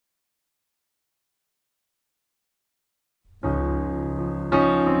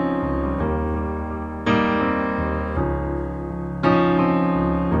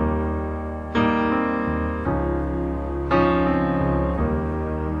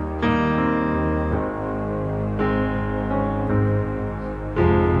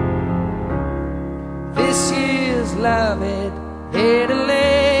love had hit a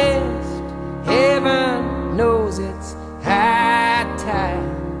list. Heaven knows it's high time.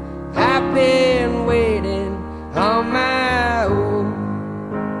 I've been waiting on my own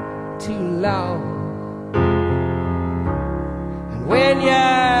too long. And when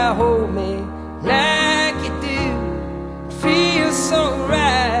you hold me like you do, it feels so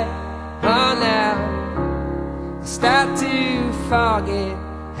right. Oh, now I start to forget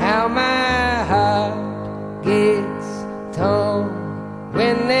how my heart gets torn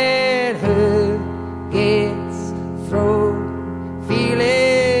when that hurt gets thrown,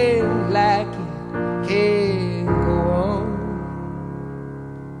 feeling like you can't go on.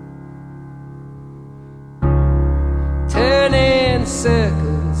 Turning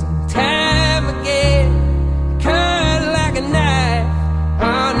circles and time again, cut like a knife.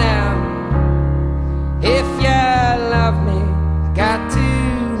 Oh, now if you love me, I got to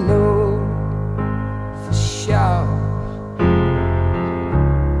know for sure,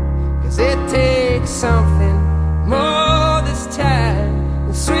 'cause it takes something more this time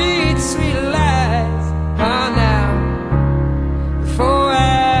than sweet, sweet lies. Oh, now before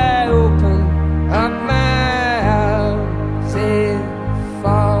I open up my arms and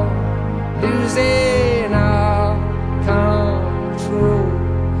fall, losing all control,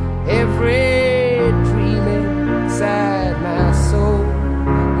 every dream inside my